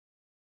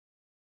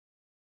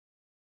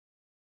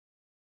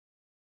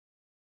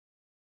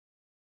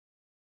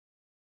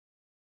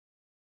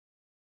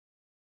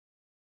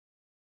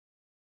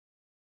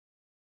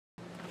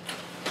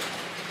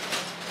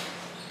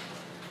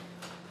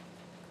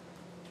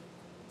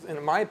And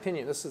in my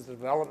opinion, this is the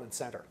development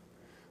center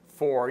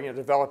for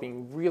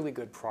developing really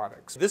good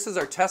products. This is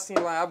our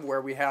testing lab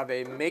where we have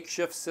a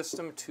makeshift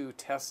system to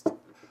test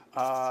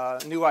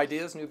new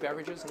ideas, new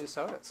beverages, new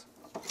sodas.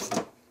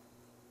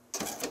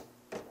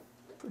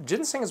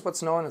 Ginseng is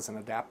what's known as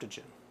an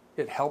adaptogen.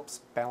 It helps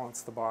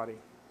balance the body.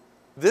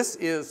 This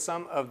is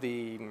some of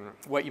the,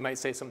 what you might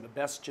say, some of the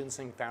best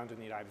ginseng found in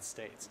the United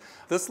States.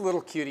 This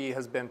little cutie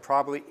has been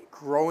probably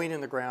growing in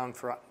the ground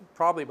for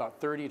probably about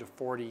 30 to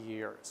 40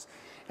 years.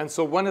 And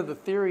so one of the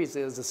theories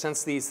is that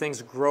since these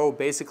things grow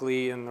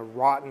basically in the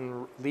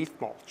rotten leaf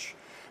mulch,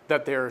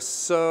 that there's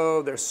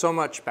so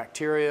much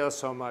bacteria,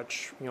 so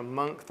much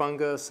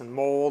fungus and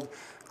mold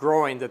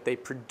growing that they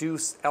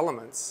produce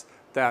elements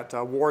that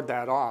ward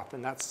that off.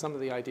 And that's some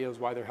of the ideas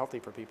why they're healthy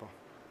for people.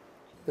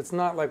 It's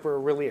not like we're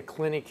really a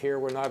clinic here.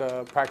 We're not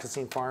a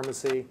practicing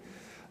pharmacy.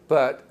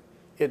 But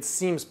it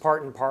seems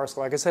part and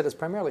parcel. Like I said, it's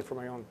primarily for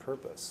my own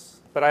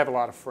purpose. But I have a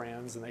lot of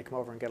friends, and they come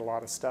over and get a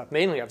lot of stuff.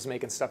 Mainly, I was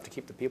making stuff to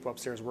keep the people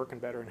upstairs working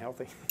better and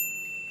healthy.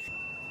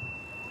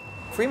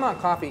 Fremont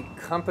Coffee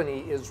Company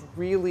is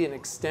really an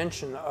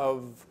extension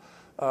of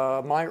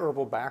my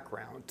herbal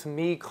background. To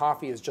me,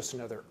 coffee is just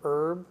another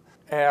herb.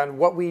 And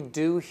what we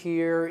do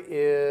here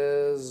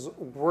is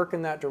work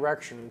in that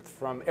direction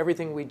from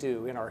everything we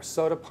do in our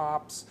soda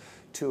pops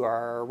to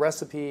our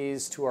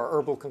recipes to our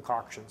herbal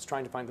concoctions,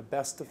 trying to find the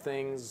best of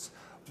things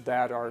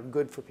that are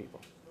good for people.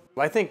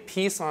 I think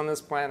peace on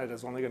this planet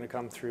is only going to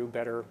come through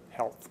better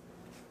health.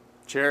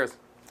 Cheers.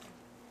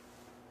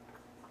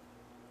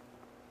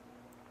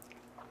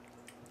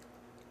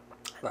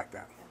 Like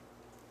that.